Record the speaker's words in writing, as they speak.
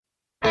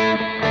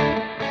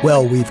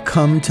Well, we've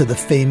come to the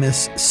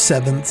famous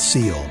seventh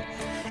seal.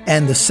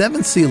 And the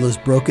seventh seal is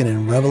broken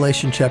in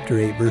Revelation chapter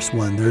 8, verse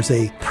 1. There's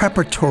a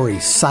preparatory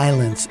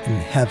silence in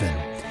heaven,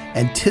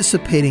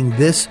 anticipating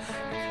this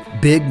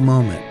big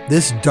moment,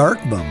 this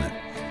dark moment,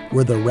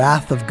 where the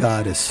wrath of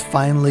God is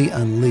finally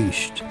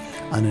unleashed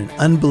on an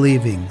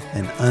unbelieving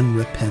and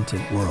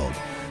unrepentant world.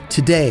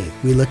 Today,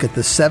 we look at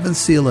the seventh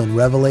seal in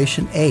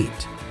Revelation 8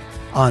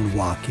 on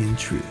Walk in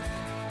Truth.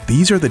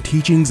 These are the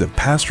teachings of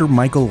Pastor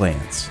Michael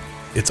Lance.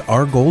 It's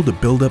our goal to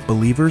build up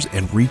believers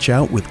and reach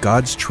out with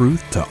God's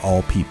truth to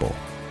all people.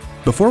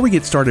 Before we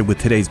get started with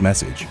today's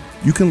message,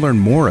 you can learn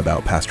more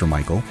about Pastor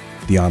Michael,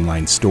 the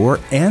online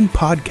store, and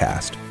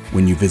podcast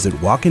when you visit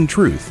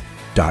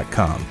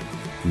walkintruth.com.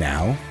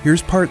 Now,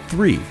 here's part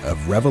 3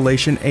 of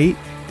Revelation 8,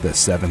 the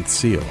seventh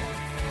seal.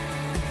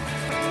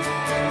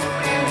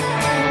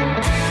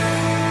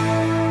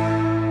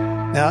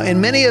 Now,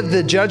 in many of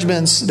the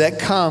judgments that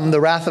come,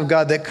 the wrath of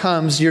God that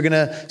comes, you're going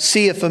to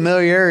see a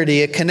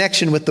familiarity, a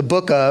connection with the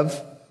book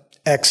of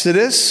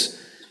Exodus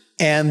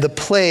and the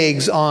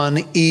plagues on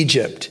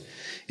Egypt.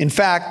 In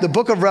fact, the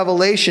book of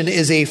Revelation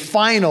is a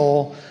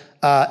final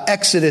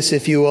Exodus,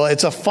 if you will.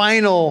 It's a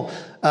final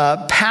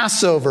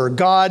Passover.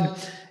 God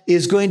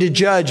is going to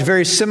judge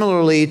very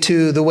similarly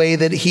to the way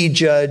that he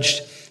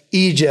judged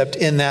Egypt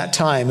in that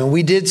time. And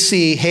we did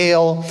see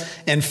hail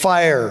and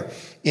fire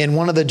in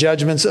one of the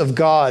judgments of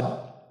God.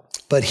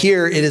 But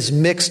here it is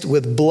mixed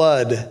with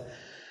blood.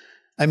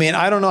 I mean,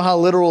 I don't know how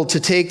literal to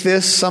take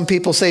this. Some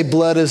people say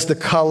blood is the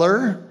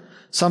color.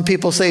 Some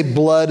people say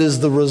blood is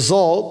the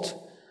result.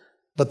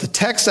 But the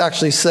text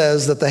actually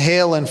says that the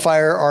hail and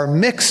fire are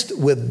mixed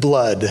with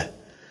blood.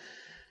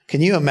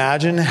 Can you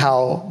imagine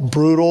how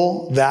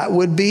brutal that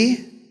would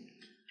be?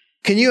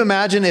 Can you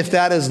imagine if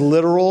that is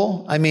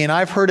literal? I mean,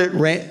 I've heard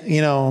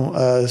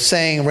it,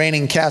 saying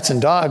raining cats and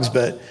dogs,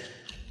 but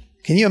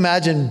can you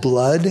imagine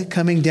blood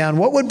coming down?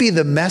 What would be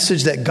the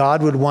message that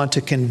God would want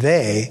to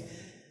convey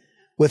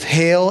with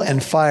hail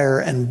and fire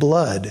and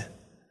blood?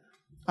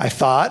 I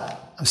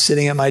was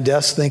sitting at my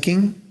desk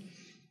thinking,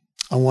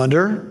 I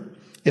wonder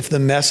if the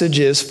message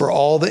is for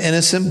all the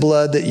innocent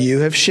blood that you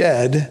have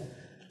shed,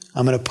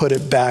 I'm going to put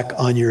it back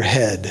on your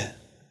head.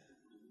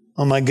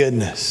 Oh my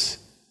goodness.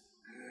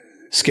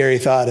 Scary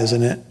thought,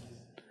 isn't it?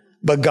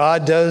 But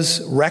God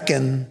does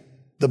reckon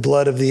the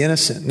blood of the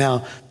innocent.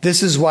 Now,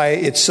 this is why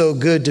it's so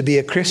good to be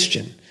a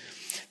Christian.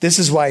 This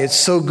is why it's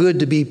so good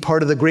to be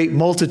part of the great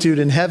multitude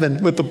in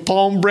heaven with the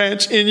palm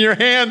branch in your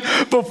hand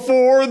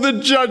before the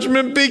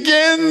judgment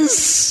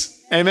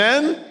begins.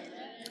 Amen?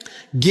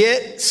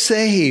 Get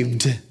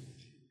saved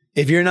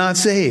if you're not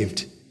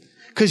saved,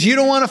 because you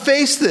don't want to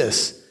face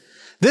this.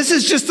 This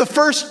is just the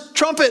first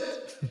trumpet.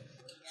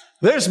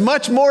 There's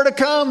much more to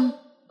come.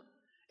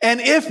 And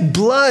if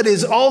blood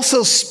is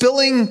also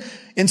spilling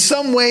in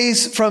some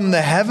ways from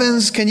the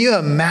heavens, can you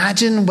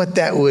imagine what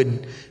that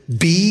would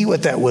be,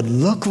 what that would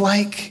look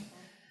like?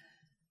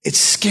 It's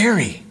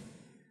scary.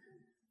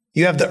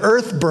 You have the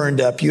earth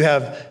burned up. You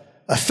have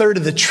a third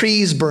of the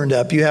trees burned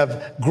up. You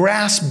have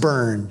grass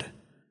burned.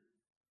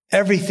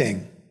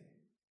 Everything.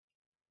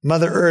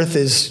 Mother Earth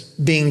is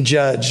being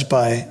judged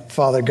by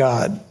Father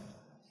God.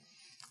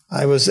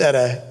 I was at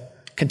a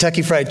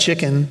Kentucky Fried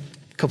Chicken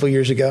a couple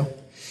years ago.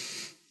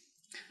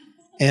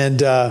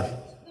 And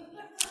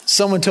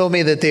someone told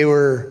me that they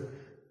were,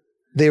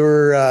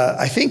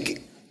 I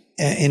think,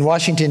 in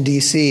Washington,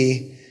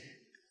 D.C.,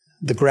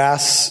 the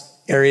grass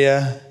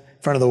area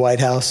in front of the White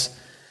House.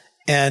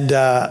 And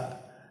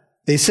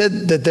they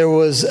said that there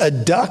was a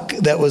duck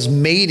that was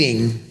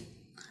mating.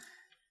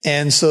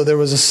 And so there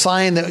was a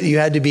sign that you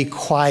had to be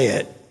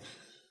quiet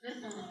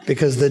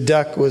because the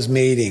duck was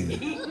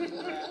mating.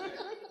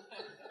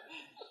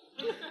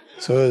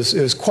 So it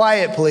was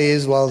quiet,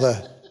 please, while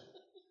the...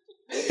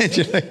 And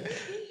you're like,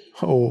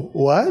 oh,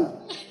 what?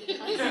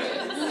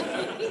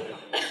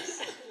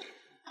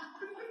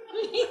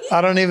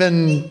 I don't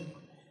even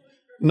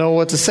know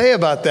what to say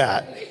about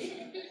that.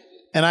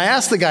 And I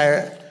asked the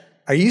guy,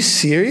 are you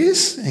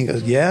serious? And he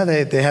goes, yeah,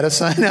 they had a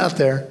sign out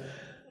there.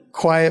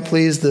 Quiet,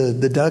 please,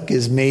 the duck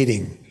is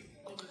mating.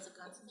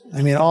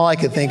 I mean, all I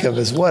could think of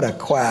is, what a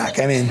quack.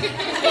 I mean...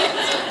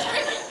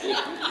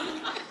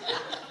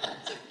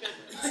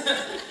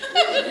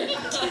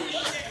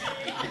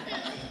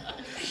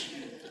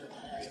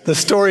 The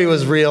story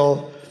was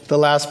real. The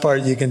last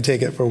part, you can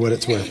take it for what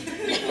it's worth.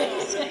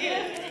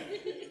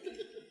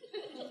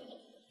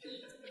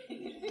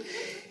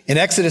 In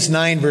Exodus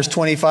 9, verse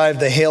 25,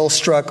 the hail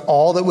struck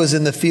all that was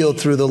in the field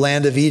through the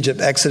land of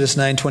Egypt. Exodus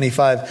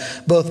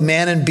 9:25. Both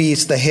man and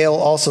beast, the hail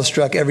also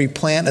struck every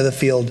plant of the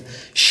field,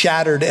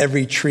 shattered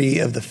every tree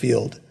of the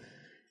field.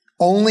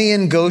 Only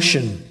in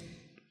Goshen,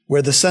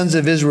 where the sons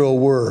of Israel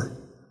were,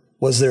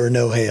 was there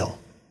no hail.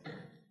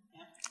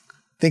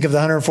 Think of the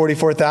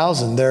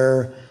 144,000.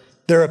 They're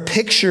a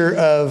picture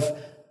of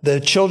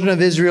the children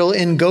of Israel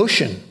in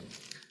Goshen.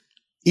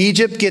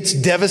 Egypt gets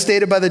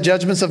devastated by the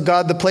judgments of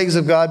God, the plagues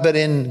of God, but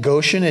in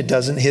Goshen, it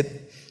doesn't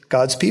hit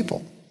God's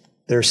people.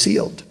 They're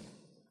sealed.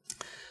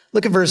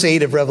 Look at verse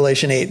 8 of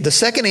Revelation 8. The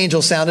second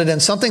angel sounded,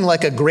 and something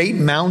like a great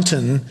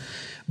mountain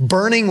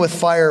burning with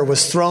fire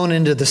was thrown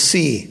into the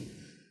sea,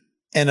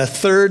 and a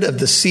third of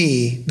the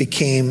sea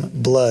became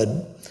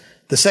blood.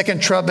 The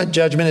second trumpet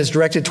judgment is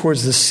directed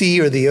towards the sea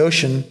or the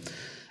ocean.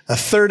 A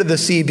third of the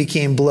sea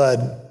became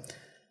blood.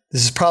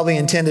 This is probably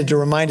intended to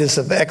remind us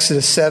of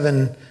Exodus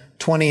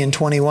 7:20 and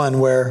 21,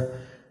 where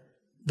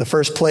the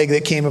first plague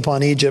that came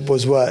upon Egypt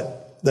was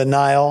what? The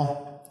Nile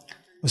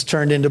was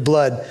turned into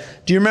blood.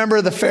 Do you remember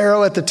the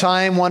Pharaoh at the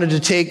time wanted to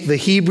take the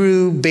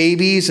Hebrew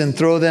babies and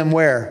throw them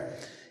where?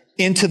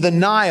 Into the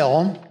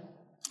Nile.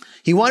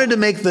 He wanted to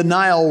make the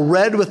Nile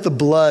red with the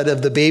blood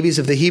of the babies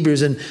of the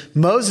Hebrews. And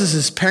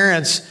Moses'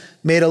 parents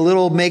made a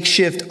little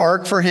makeshift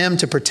ark for him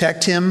to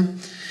protect him.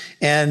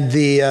 And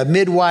the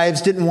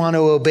midwives didn't want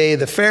to obey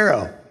the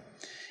Pharaoh.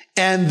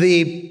 And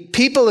the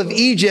people of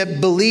Egypt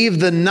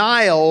believed the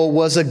Nile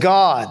was a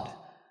god.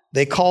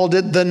 They called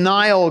it the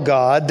Nile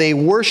god. They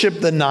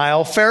worshiped the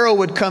Nile. Pharaoh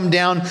would come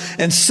down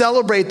and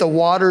celebrate the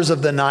waters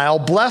of the Nile,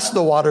 bless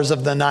the waters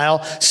of the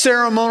Nile,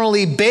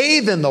 ceremonially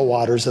bathe in the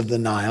waters of the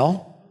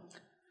Nile.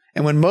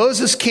 And when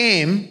Moses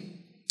came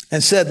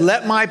and said,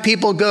 "Let my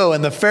people go,"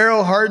 and the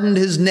Pharaoh hardened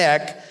his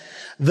neck,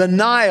 the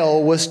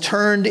Nile was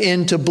turned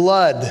into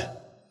blood.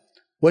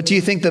 What do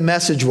you think the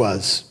message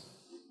was?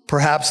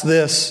 Perhaps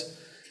this: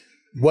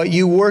 what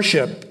you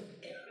worship,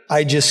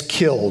 I just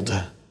killed.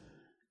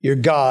 Your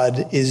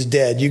God is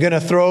dead. You're going to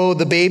throw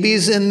the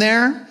babies in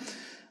there?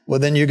 Well,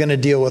 then you're going to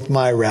deal with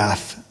my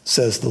wrath,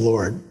 says the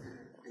Lord.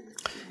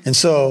 And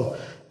so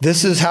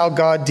this is how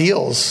God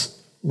deals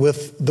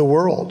with the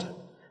world.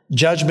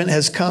 Judgment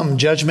has come.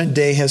 Judgment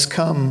day has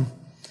come.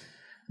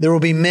 There will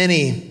be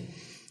many.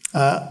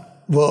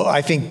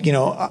 I think,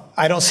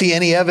 I don't see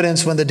any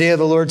evidence when the day of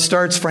the Lord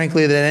starts,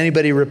 frankly, that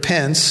anybody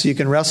repents. You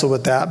can wrestle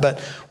with that.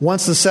 But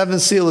once the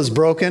seventh seal is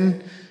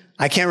broken,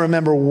 I can't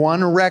remember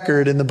one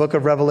record in the book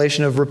of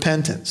Revelation of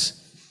repentance.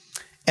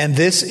 And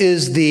this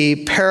is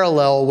the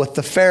parallel with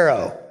the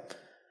Pharaoh.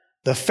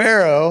 The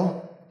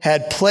Pharaoh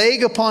had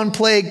plague upon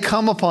plague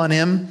come upon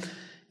him.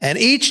 And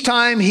each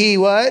time he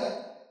what?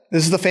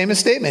 This is the famous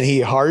statement.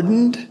 He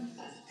hardened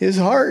his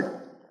heart.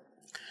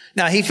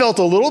 Now, he felt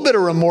a little bit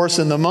of remorse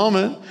in the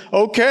moment.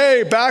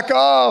 Okay, back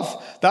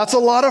off. That's a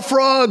lot of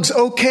frogs.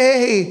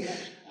 Okay,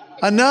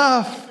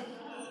 enough.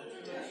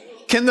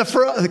 Can the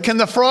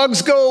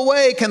frogs go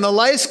away? Can the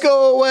lice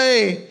go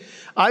away?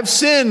 I've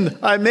sinned.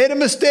 I made a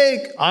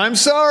mistake. I'm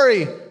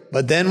sorry.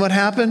 But then what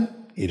happened?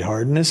 He'd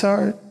harden his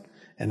heart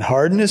and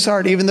harden his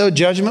heart, even though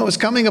judgment was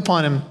coming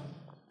upon him.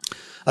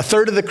 A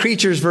third of the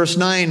creatures, verse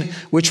 9,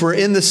 which were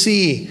in the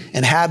sea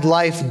and had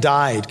life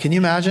died. Can you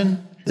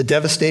imagine the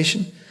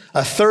devastation?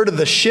 A third of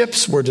the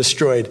ships were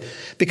destroyed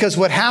because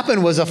what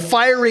happened was a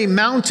fiery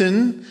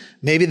mountain,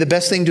 maybe the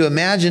best thing to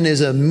imagine is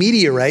a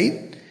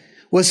meteorite,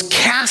 was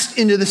cast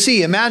into the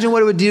sea. Imagine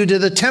what it would do to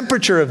the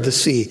temperature of the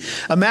sea.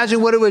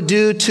 Imagine what it would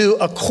do to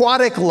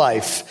aquatic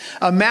life.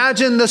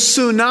 Imagine the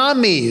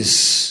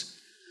tsunamis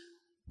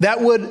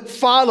that would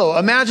follow.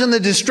 Imagine the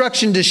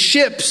destruction to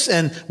ships.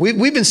 And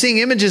we've been seeing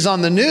images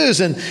on the news,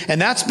 and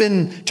that's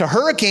been to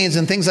hurricanes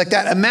and things like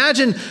that.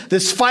 Imagine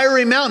this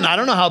fiery mountain, I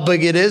don't know how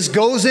big it is,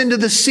 goes into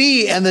the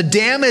sea, and the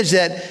damage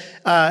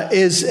that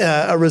is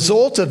a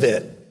result of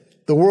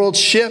it. The world's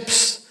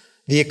ships,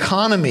 the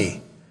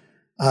economy,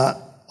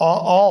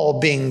 all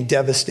being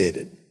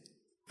devastated.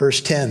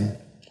 Verse 10.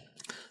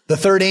 The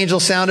third angel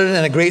sounded,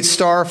 and a great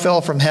star fell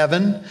from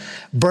heaven,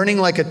 burning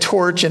like a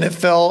torch, and it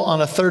fell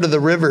on a third of the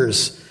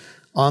rivers,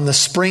 on the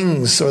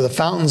springs or the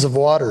fountains of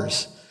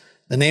waters.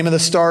 The name of the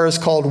star is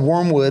called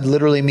wormwood,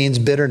 literally means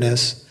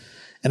bitterness.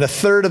 And a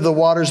third of the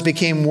waters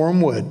became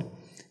wormwood,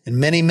 and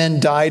many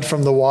men died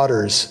from the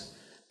waters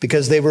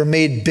because they were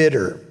made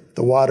bitter.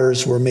 The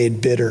waters were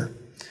made bitter.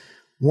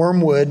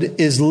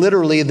 Wormwood is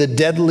literally the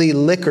deadly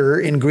liquor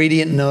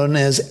ingredient known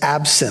as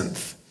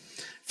absinthe,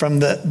 from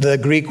the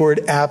Greek word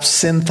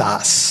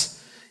absinthos.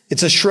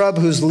 It's a shrub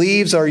whose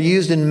leaves are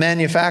used in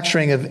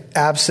manufacturing of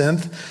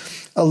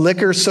absinthe, a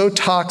liquor so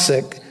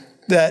toxic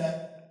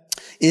that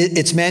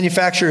its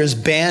manufacture is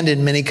banned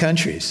in many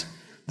countries.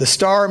 The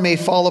star may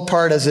fall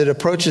apart as it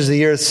approaches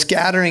the earth,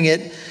 scattering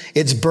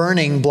its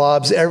burning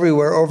blobs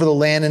everywhere over the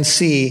land and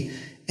sea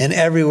and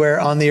everywhere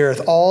on the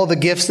earth. All the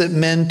gifts that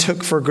men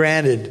took for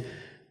granted,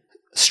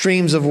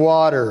 streams of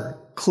water,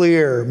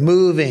 clear,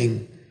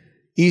 moving,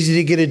 easy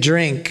to get a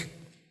drink,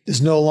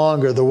 is no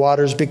longer. The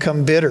waters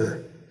become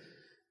bitter.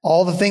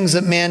 All the things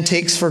that man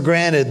takes for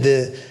granted,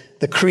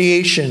 the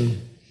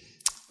creation,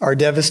 are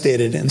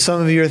devastated. And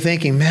some of you are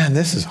thinking, man,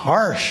 this is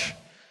harsh.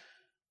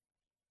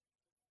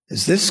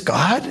 Is this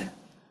God?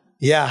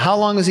 Yeah, how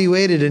long has he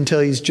waited until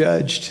he's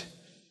judged?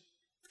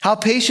 How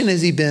patient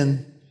has he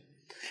been?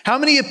 How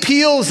many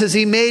appeals has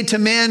he made to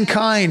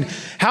mankind?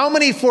 How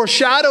many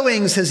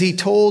foreshadowings has he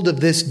told of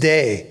this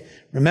day?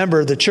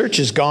 Remember, the church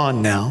is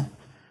gone now.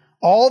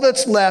 All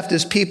that's left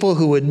is people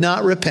who would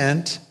not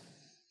repent,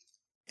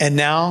 and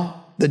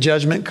now the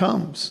judgment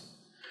comes.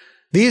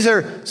 These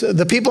are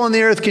the people on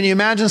the earth. Can you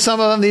imagine some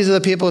of them? These are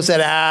the people who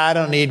said, I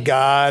don't need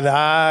God.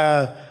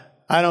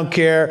 I don't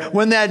care.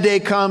 When that day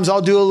comes,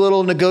 I'll do a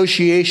little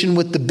negotiation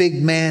with the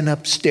big man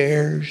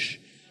upstairs.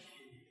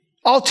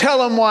 I'll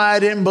tell him why I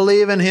didn't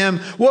believe in him.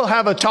 We'll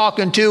have a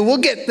talking to. We'll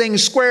get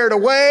things squared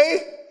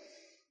away.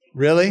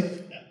 Really?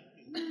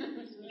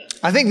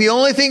 I think the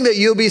only thing that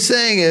you'll be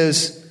saying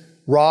is,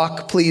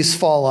 rock, please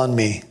fall on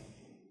me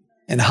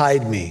and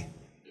hide me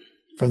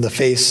from the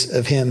face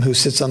of him who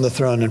sits on the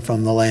throne and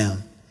from the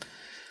Lamb.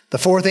 The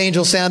fourth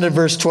angel sounded,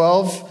 verse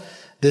 12.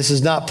 This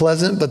is not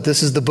pleasant, but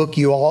this is the book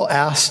you all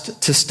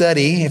asked to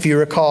study. If you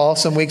recall,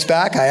 some weeks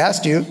back, I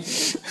asked you.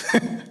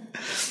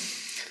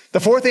 The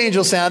fourth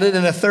angel sounded,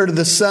 and a third of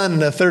the sun,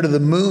 and a third of the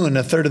moon, and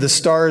a third of the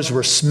stars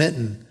were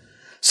smitten,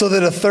 so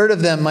that a third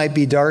of them might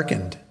be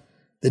darkened.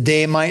 The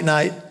day might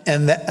not,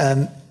 and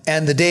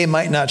the day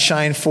might not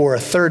shine for a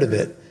third of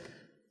it,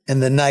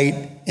 and the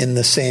night in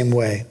the same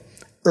way.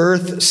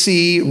 Earth,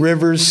 sea,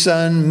 rivers,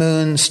 sun,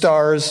 moon,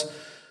 stars,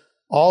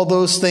 all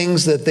those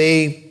things that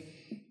they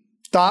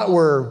thought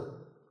were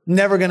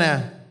never going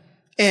to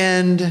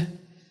end.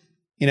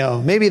 You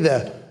know, maybe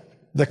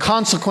the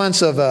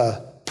consequence of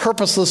a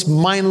purposeless,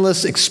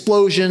 mindless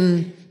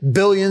explosion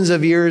billions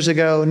of years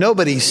ago.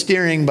 Nobody's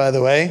steering, by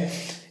the way,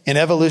 in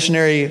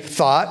evolutionary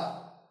thought.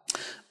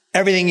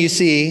 Everything you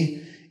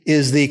see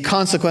is the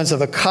consequence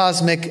of a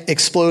cosmic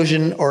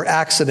explosion or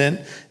accident.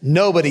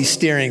 Nobody's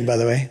steering, by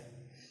the way.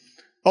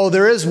 Oh,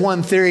 there is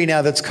one theory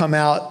now that's come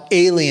out.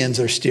 Aliens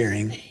are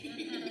steering.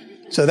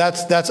 So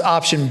that's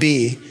option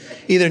B.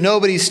 Either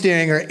nobody's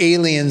steering or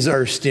aliens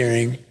are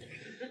steering.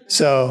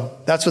 So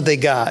that's what they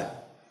got.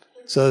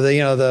 So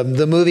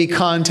the movie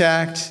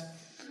Contact,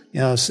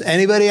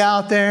 anybody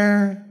out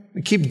there?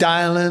 We keep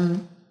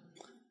dialing.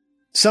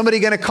 Somebody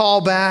going to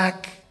call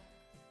back?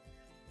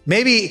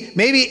 Maybe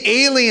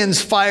aliens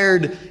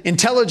fired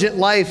intelligent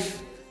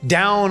life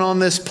down on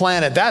this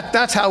planet.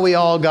 That's how we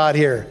all got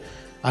here.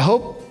 I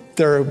hope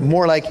they're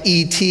more like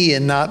E.T.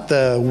 and not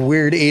the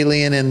weird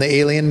alien in the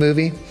Alien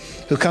movie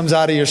who comes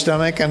out of your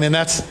stomach. I mean,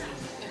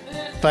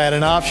 if I had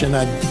an option,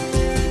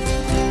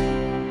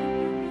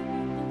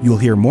 You'll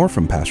hear more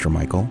from Pastor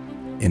Michael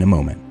in a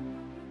moment.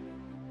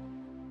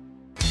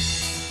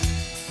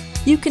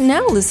 You can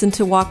now listen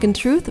to Walk in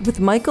Truth with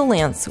Michael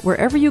Lance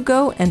wherever you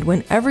go and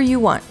whenever you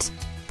want.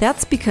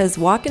 That's because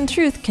Walk in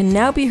Truth can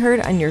now be heard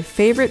on your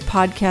favorite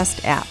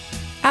podcast app.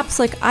 Apps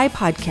like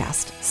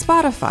iPodcast,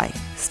 Spotify,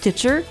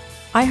 Stitcher,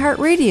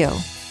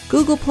 iHeartRadio,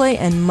 Google Play,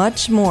 and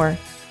much more.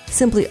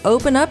 Simply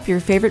open up your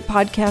favorite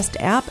podcast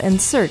app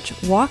and search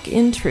Walk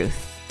in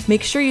Truth.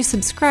 Make sure you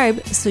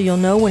subscribe so you'll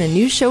know when a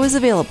new show is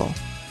available.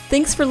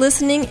 Thanks for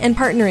listening and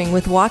partnering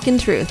with Walk in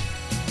Truth.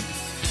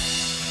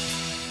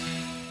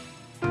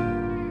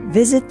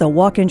 Visit the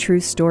Walk in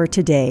Truth store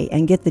today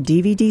and get the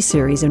DVD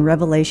series in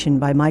Revelation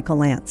by Michael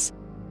Lance.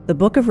 The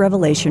book of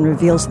Revelation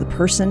reveals the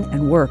person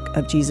and work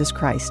of Jesus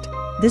Christ.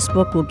 This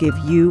book will give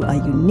you a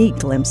unique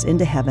glimpse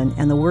into heaven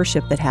and the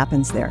worship that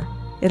happens there.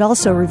 It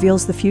also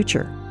reveals the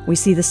future. We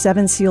see the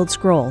seven sealed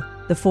scroll,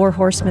 the four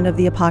horsemen of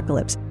the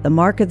apocalypse, the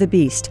mark of the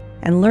beast,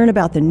 and learn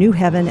about the new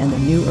heaven and the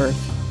new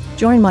earth.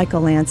 Join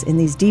Michael Lance in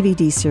these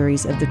DVD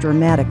series of the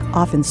dramatic,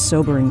 often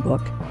sobering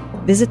book.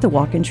 Visit the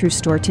Walk in Truth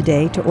store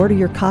today to order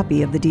your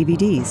copy of the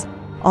DVDs,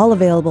 all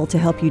available to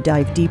help you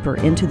dive deeper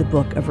into the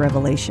book of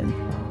Revelation.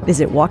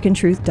 Visit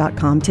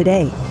walkintruth.com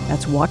today.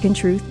 That's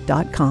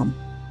walkintruth.com.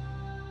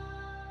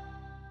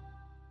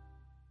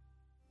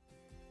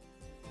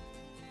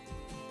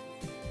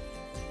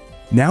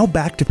 Now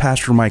back to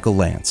Pastor Michael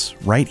Lance,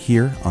 right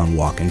here on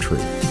Walk in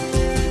Truth.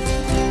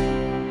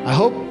 I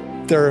hope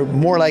they're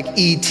more like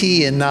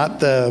E.T. and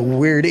not the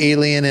weird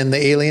alien in the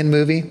Alien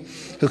movie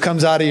who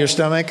comes out of your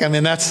stomach. I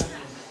mean,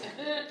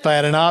 if I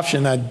had an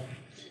option,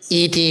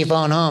 E.T.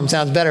 phone home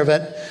sounds better,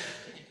 but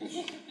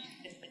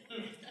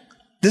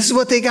this is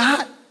what they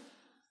got.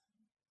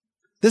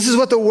 This is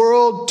what the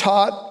world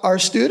taught our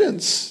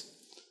students.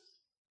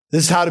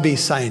 This is how to be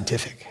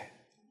scientific,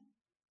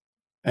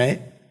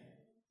 right?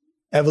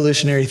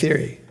 Evolutionary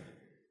theory.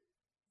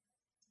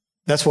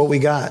 That's what we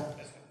got.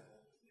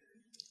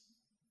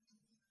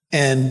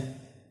 And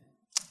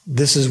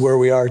this is where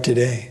we are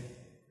today.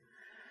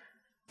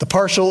 The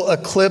partial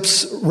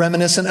eclipse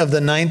reminiscent of the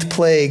 9th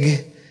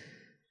plague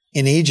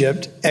in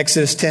Egypt,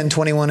 Exodus 10,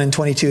 21 and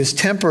 22, is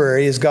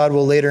temporary, as God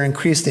will later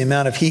increase the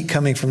amount of heat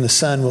coming from the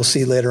sun. We'll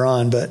see later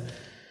on. But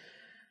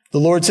the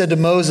Lord said to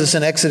Moses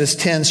in Exodus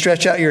 10,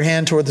 "Stretch out your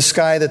hand toward the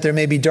sky, that there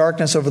may be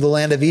darkness over the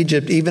land of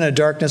Egypt, even a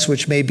darkness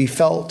which may be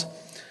felt."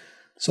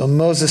 So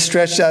Moses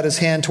stretched out his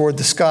hand toward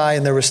the sky,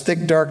 and there was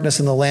thick darkness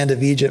in the land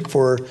of Egypt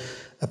for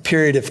a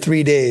period of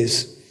 3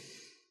 days.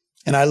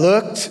 And I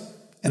looked,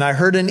 and I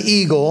heard an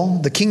eagle.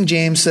 The King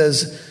James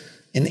says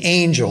an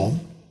angel.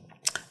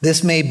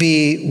 This may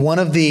be one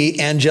of the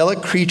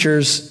angelic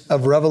creatures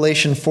of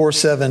Revelation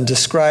 4:7,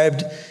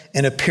 described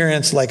in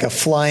appearance like a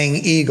flying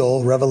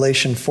eagle,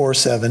 Revelation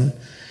 4:7.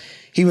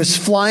 He was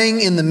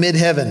flying in the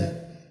mid-heaven,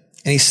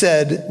 and he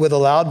said with a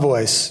loud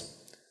voice,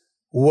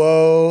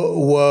 "Woe,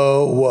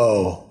 woe,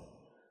 woe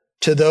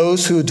to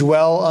those who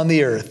dwell on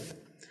the earth,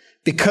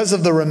 because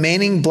of the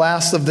remaining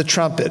blast of the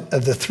trumpet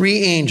of the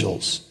 3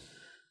 angels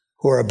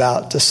who are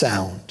about to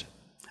sound.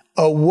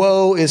 A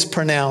woe is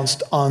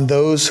pronounced on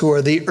those who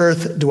are the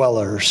earth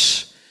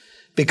dwellers,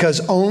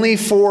 because only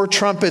 4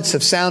 trumpets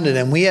have sounded,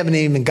 and we haven't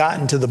even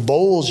gotten to the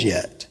bowls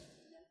yet.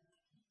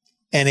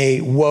 And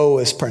a woe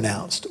is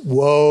pronounced.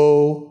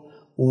 Woe,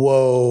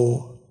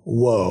 woe,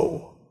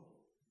 woe.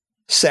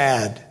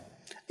 Sad.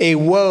 A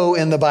woe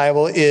in the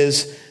Bible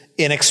is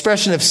an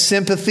expression of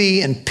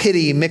sympathy and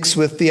pity mixed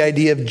with the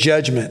idea of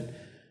judgment.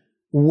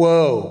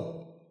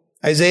 Woe.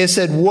 Isaiah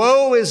said,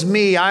 woe is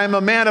me. I am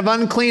a man of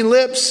unclean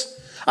lips.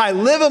 I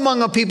live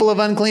among a people of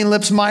unclean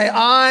lips. My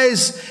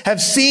eyes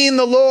have seen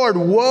the Lord.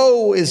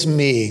 Woe is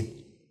me.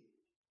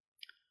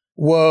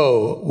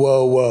 Woe,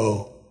 woe,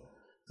 woe.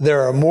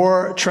 There are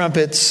more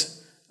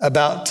trumpets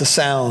about to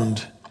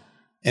sound.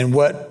 And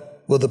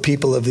what will the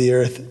people of the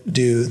earth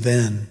do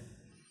then?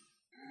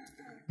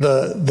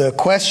 The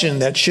question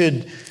that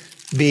should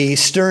be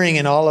stirring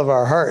in all of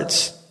our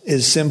hearts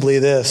is simply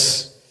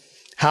this.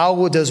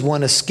 How does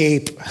one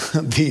escape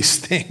these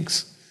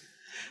things?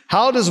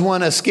 How does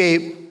one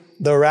escape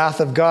the wrath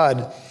of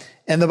God?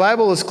 And the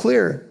Bible is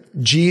clear.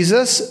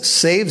 Jesus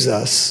saves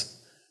us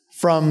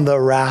from the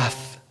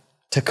wrath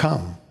to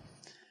come.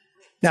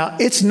 Now,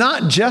 it's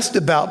not just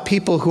about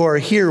people who are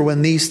here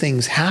when these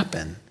things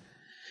happen.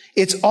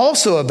 It's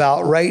also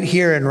about right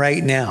here and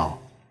right now.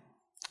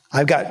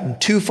 I've gotten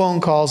 2 phone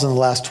calls in the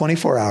last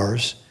 24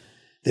 hours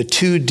that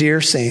 2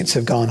 dear saints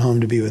have gone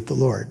home to be with the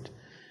Lord.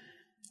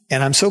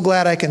 And I'm so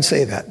glad I can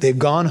say that. They've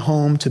gone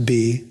home to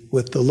be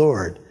with the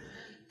Lord.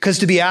 Because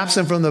to be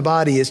absent from the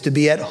body is to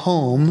be at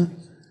home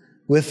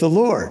with the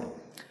Lord.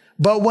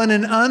 But when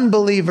an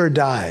unbeliever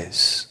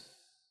dies,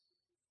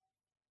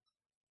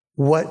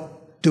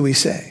 what do we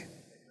say?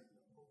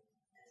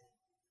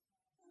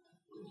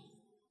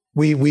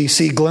 We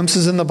see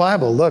glimpses in the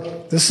Bible.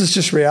 Look, this is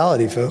just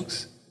reality,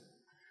 folks.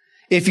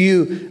 If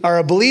you are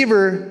a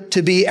believer,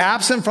 to be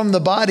absent from the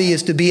body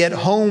is to be at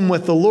home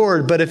with the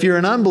Lord. But if you're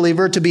an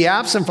unbeliever, to be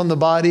absent from the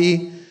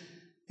body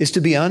is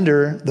to be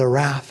under the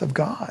wrath of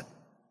God.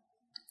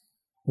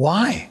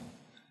 Why?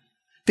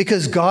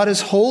 Because God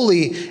is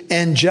holy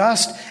and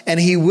just, and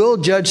He will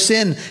judge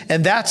sin.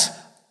 And that's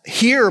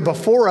here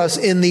before us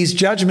in these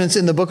judgments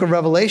in the book of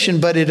Revelation.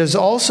 But it is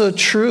also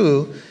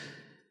true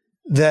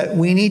that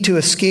we need to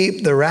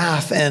escape the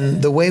wrath.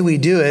 And the way we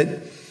do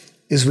it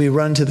is we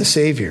run to the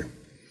Savior.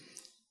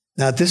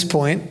 Now, at this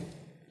point,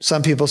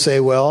 some people say,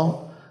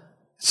 well,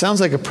 it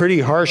sounds like a pretty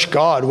harsh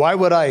God. Why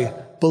would I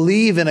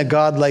believe in a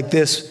God like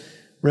this?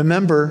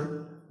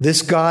 Remember,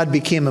 this God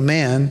became a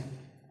man,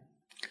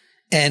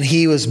 and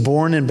He was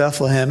born in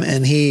Bethlehem,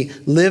 and He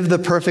lived the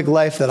perfect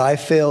life that I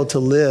failed to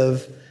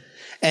live.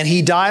 And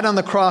He died on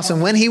the cross.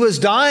 And when He was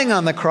dying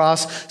on the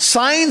cross,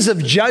 signs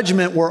of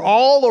judgment were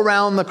all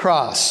around the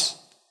cross.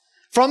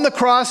 From the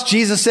cross,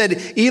 Jesus said,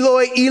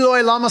 Eloi,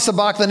 Eloi, lama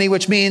sabachthani,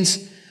 which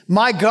means,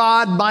 my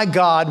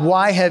God,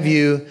 why have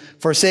you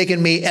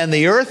forsaken me? And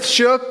the earth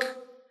shook,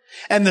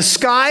 and the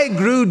sky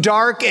grew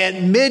dark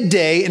at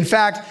midday. In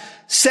fact,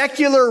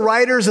 secular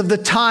writers of the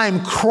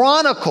time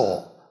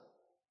chronicle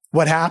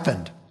what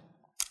happened,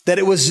 that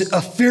it was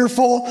a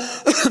fearful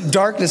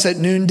darkness at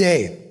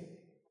noonday.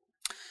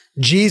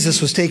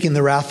 Jesus was taking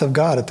the wrath of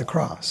God at the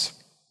cross.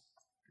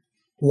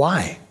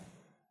 Why?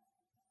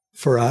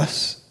 For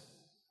us.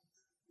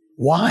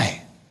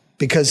 Why?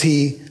 Because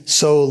He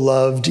so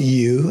loved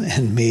you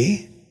and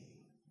me.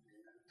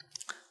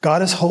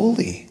 God is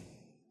holy.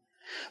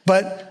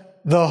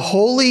 But the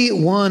Holy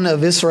One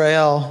of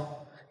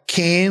Israel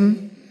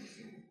came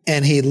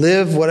and He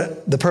lived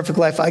the perfect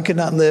life I could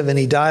not live, and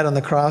He died on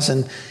the cross.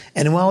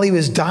 And while He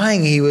was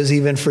dying, He was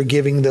even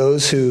forgiving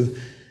those who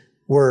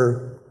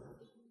were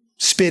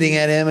spitting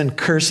at Him and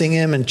cursing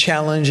Him and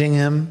challenging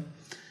Him.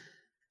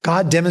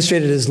 God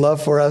demonstrated His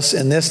love for us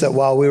in this, that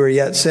while we were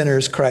yet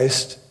sinners,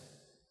 Christ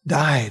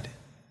died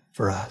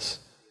for us.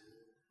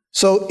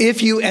 So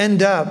if you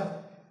end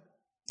up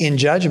in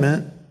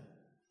judgment,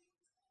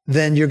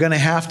 then you're going to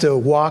have to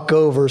walk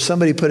over,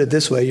 somebody put it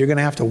this way, you're going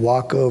to have to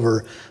walk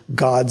over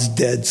God's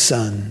dead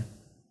Son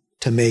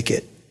to make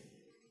it.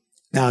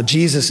 Now,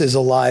 Jesus is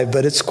alive,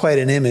 but it's quite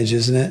an image,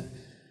 isn't it?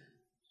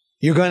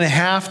 You're going to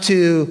have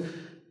to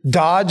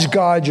dodge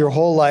God your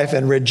whole life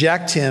and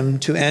reject Him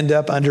to end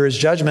up under His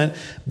judgment.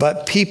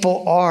 But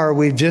people are,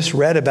 we've just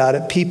read about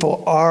it,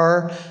 people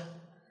are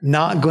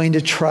not going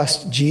to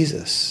trust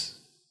Jesus.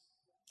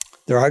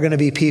 There are going to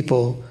be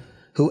people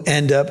who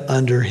end up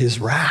under His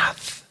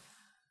wrath.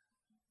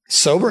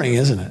 Sobering,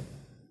 isn't it?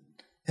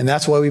 And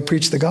that's why we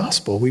preach the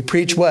gospel. We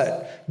preach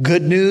what?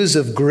 Good news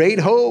of great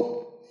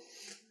hope,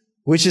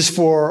 which is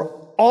for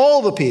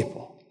all the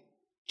people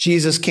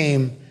Jesus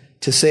came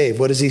to save.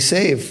 What does He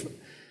save?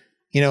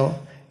 You know,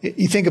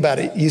 you think about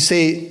it.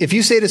 If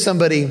you say to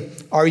somebody,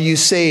 are you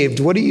saved?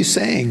 What are you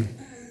saying?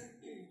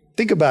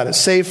 Think about it.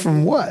 Saved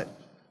from what?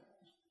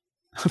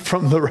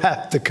 From the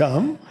wrath to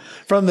come,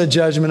 from the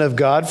judgment of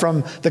God,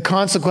 from the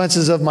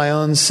consequences of my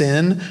own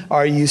sin.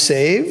 Are you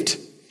saved?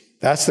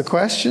 That's the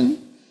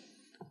question.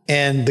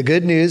 And the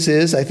good news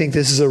is, I think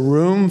this is a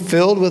room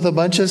filled with a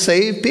bunch of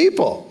saved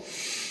people.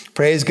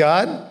 Praise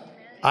God.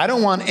 I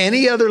don't want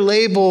any other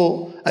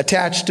label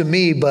attached to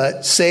me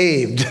but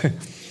saved,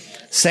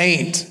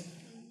 saint,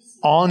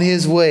 on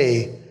his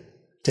way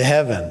to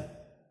heaven.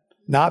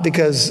 Not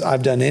because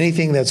I've done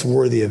anything that's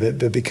worthy of it,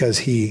 but because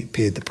he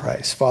paid the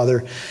price.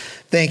 Father,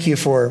 thank you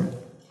for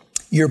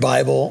your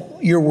Bible,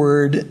 your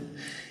word.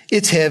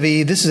 It's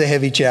heavy. This is a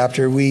heavy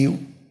chapter. We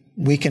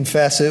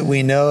confess it.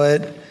 We know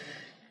it.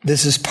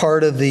 This is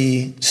part of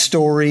the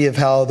story of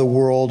how the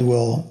world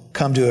will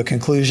come to a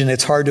conclusion.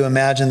 It's hard to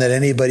imagine that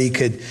anybody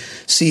could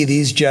see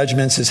these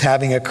judgments as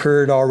having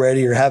occurred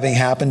already or having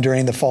happened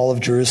during the fall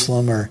of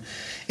Jerusalem or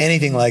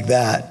anything like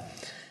that.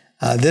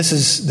 This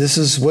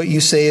is what you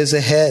say is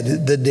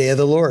ahead, the day of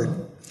the Lord.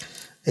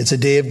 It's a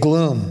day of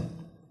gloom.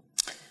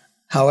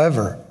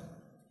 However,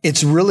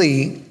 it's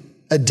really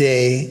a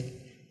day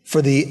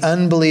for the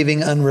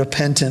unbelieving,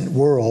 unrepentant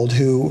world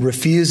who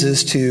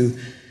refuses to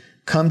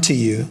come to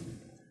you,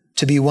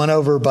 to be won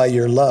over by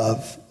your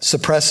love,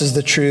 suppresses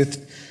the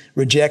truth,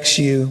 rejects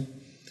you.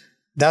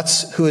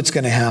 That's who it's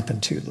going to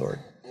happen to, Lord.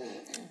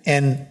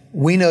 And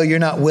we know you're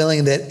not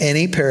willing that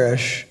any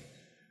perish,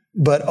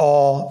 but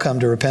all come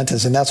to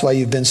repentance. And that's why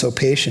you've been so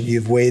patient.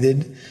 You've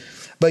waited.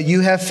 But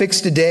you have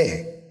fixed a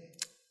day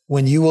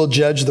when you will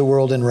judge the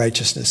world in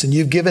righteousness. And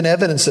you've given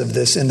evidence of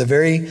this in the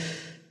very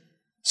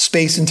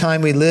space and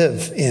time we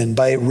live in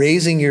by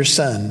raising your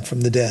Son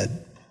from the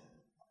dead.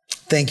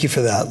 Thank you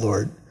for that,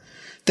 Lord.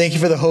 Thank you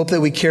for the hope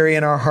that we carry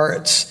in our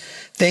hearts.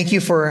 Thank you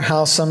for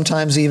how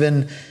sometimes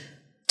even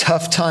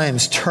tough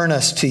times turn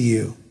us to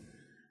you,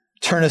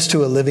 turn us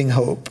to a living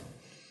hope.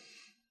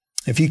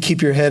 If you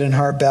keep your head and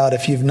heart bowed,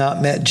 if you've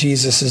not met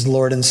Jesus as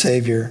Lord and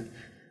Savior,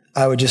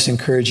 I would just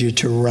encourage you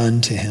to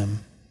run to him.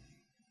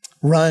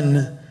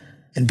 Run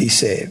and be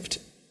saved.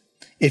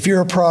 If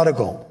you're a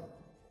prodigal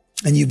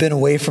and you've been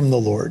away from the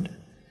Lord,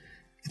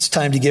 it's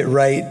time to get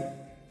right.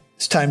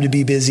 It's time to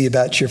be busy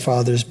about your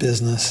Father's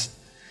business.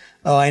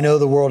 Oh, I know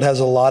the world has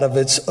a lot of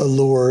its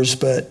allures,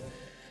 but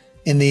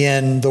in the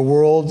end, the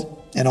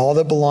world and all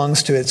that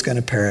belongs to it is going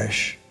to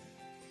perish.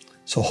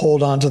 So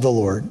hold on to the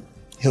Lord.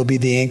 He'll be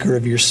the anchor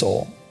of your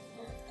soul.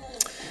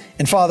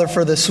 And Father,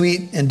 for the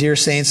sweet and dear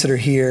saints that are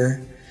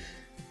here,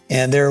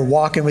 and they're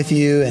walking with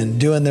you and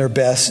doing their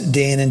best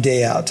day in and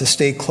day out to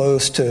stay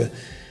close, to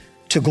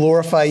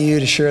glorify you,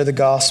 to share the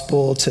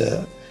gospel,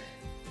 to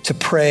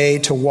pray,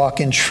 to walk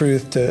in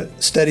truth, to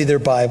study their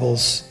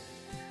Bibles,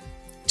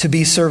 to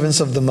be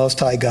servants of the Most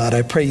High God.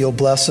 I pray you'll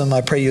bless them.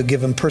 I pray you'll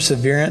give them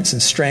perseverance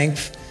and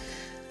strength.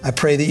 I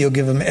pray that you'll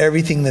give them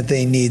everything that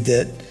they need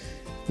that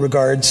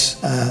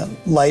regards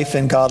life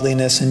and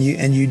godliness, and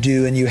you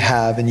do, and you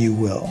have, and you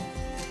will.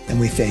 And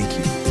we thank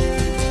you.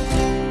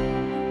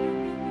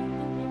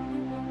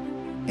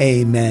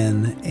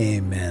 Amen.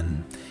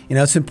 Amen. You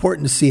know, it's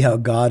important to see how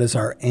God is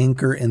our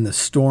anchor in the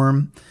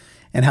storm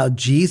and how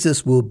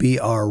Jesus will be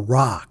our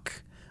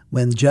rock.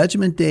 When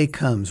Judgment Day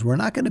comes, we're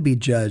not going to be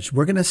judged.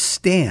 We're going to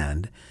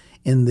stand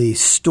in the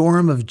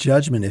storm of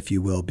judgment, if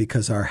you will,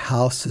 because our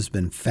house has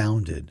been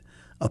founded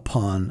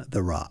upon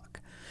the rock.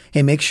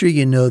 Hey, make sure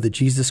you know that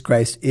Jesus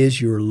Christ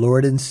is your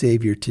Lord and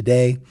Savior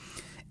today,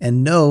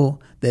 and know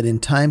that in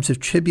times of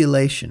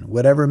tribulation,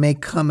 whatever may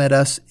come at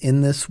us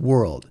in this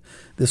world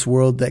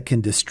that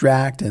can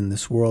distract and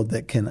this world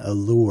that can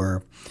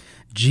allure,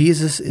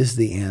 Jesus is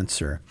the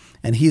answer,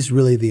 and he's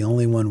really the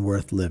only one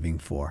worth living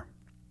for.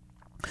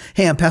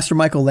 Hey, I'm Pastor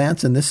Michael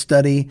Lantz, and this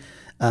study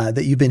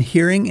that you've been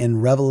hearing in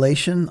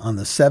Revelation on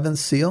the seventh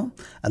seal,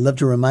 I'd love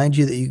to remind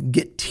you that you can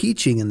get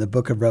teaching in the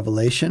book of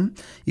Revelation.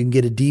 You can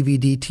get a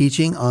DVD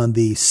teaching on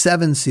the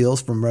 7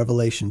 seals from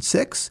Revelation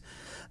 6,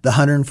 the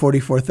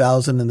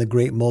 144,000 and the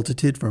great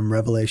multitude from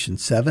Revelation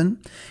 7.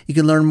 You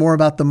can learn more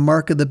about the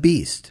mark of the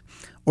beast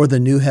or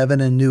the new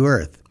heaven and new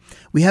earth.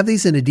 We have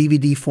these in a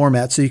DVD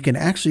format so you can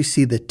actually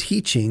see the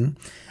teaching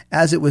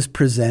as it was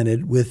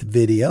presented with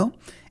video.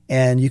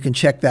 And you can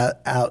check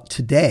that out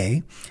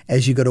today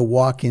as you go to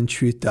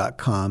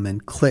walkintruth.com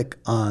and click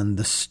on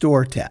the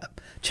store tab.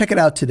 Check it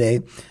out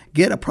today.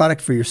 Get a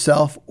product for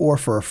yourself or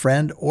for a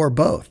friend or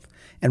both.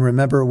 And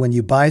remember, when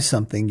you buy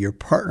something, you're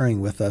partnering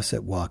with us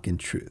at Walk in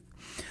Truth.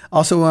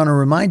 Also, I want to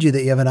remind you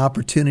that you have an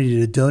opportunity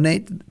to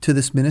donate to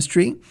this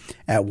ministry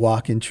at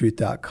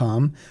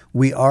walkintruth.com.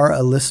 We are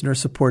a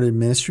listener-supported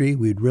ministry.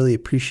 We'd really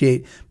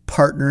appreciate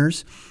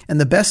partners. And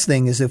the best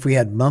thing is if we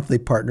had monthly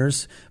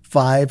partners,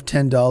 $5,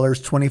 $10,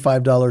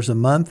 $25 a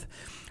month.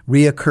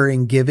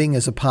 Reoccurring giving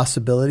is a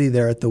possibility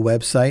there at the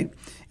website.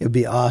 It would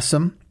be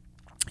awesome.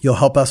 You'll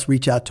help us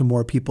reach out to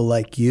more people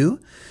like you,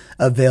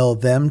 avail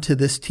them to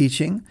this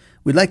teaching.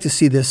 We'd like to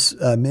see this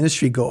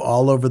ministry go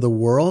all over the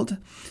world,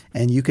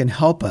 and you can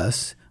help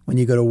us when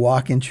you go to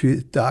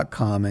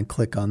walkintruth.com and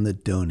click on the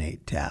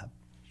Donate tab.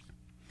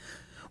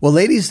 Well,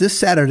 ladies, this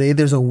Saturday,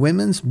 there's a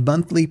women's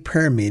monthly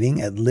prayer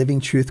meeting at Living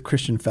Truth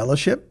Christian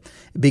Fellowship.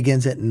 It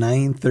begins at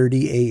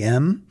 9:30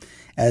 a.m.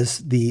 as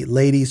the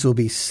ladies will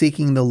be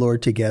seeking the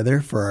Lord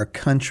together for our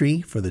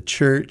country, for the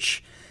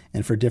church,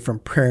 and for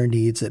different prayer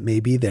needs that may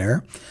be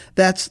there.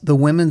 That's the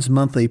Women's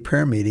Monthly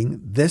Prayer Meeting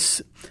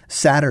this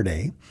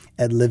Saturday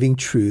at Living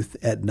Truth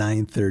at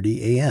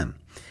 9:30 a.m.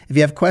 If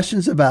you have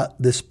questions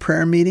about this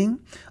prayer meeting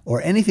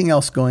or anything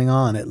else going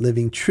on at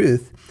Living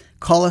Truth,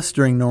 call us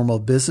during normal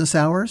business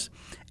hours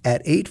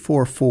at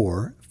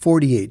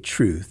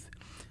 844-48-TRUTH.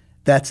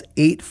 That's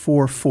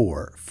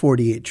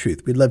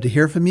 844-48-TRUTH. We'd love to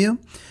hear from you.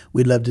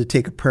 We'd love to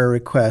take a prayer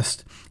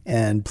request,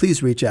 and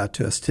please reach out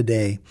to us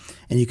today.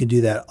 And you can do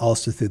that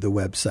also through the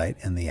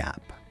website and the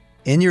app.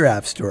 In your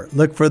app store,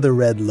 look for the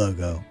red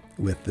logo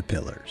with the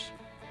pillars.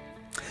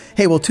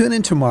 Hey, we'll tune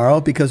in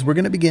tomorrow because we're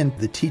going to begin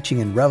the teaching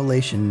in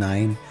Revelation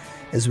 9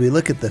 as we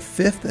look at the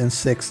 5th and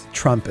 6th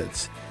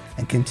trumpets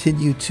and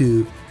continue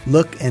to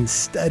look and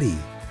study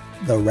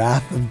the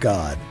wrath of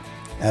God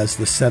as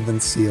the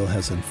 7th seal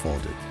has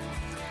unfolded.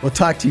 We'll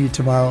talk to you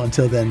tomorrow.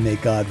 Until then, may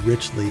God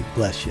richly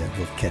bless you.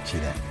 We'll catch you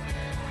then.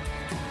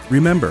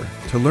 Remember,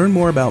 to learn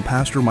more about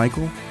Pastor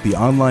Michael, the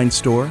online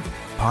store,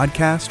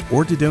 podcast,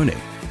 or to donate,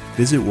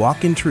 visit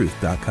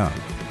walkintruth.com.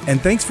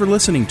 And thanks for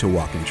listening to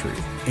Walk in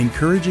Truth,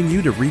 encouraging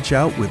you to reach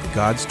out with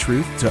God's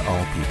truth to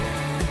all people.